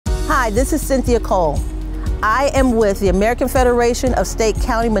Hi, this is Cynthia Cole. I am with the American Federation of State,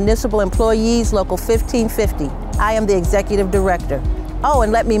 County, Municipal Employees, Local 1550. I am the Executive Director. Oh,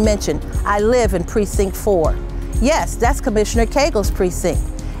 and let me mention, I live in Precinct 4. Yes, that's Commissioner Cagle's precinct.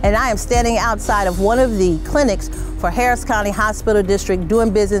 And I am standing outside of one of the clinics for Harris County Hospital District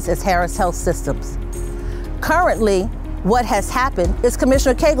doing business as Harris Health Systems. Currently, what has happened is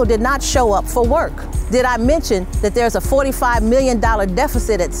Commissioner Cagle did not show up for work. Did I mention that there's a $45 million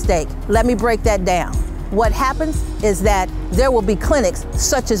deficit at stake? Let me break that down. What happens is that there will be clinics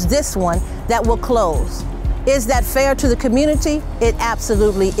such as this one that will close. Is that fair to the community? It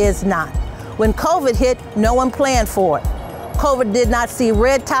absolutely is not. When COVID hit, no one planned for it. COVID did not see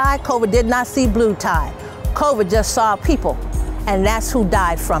red tide, COVID did not see blue tide. COVID just saw people, and that's who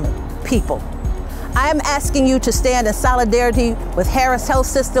died from it, people. I am asking you to stand in solidarity with Harris Health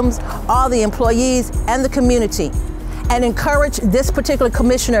Systems, all the employees, and the community, and encourage this particular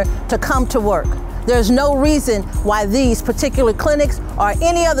commissioner to come to work. There's no reason why these particular clinics or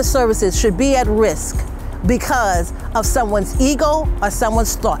any other services should be at risk because of someone's ego or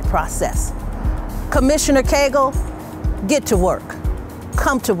someone's thought process. Commissioner Cagle, get to work.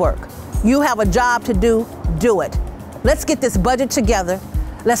 Come to work. You have a job to do, do it. Let's get this budget together.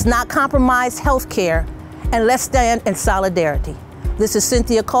 Let's not compromise health care, and let's stand in solidarity. This is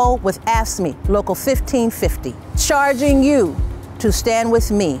Cynthia Cole with AFSCME Local 1550, charging you to stand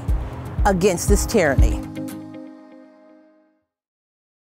with me against this tyranny.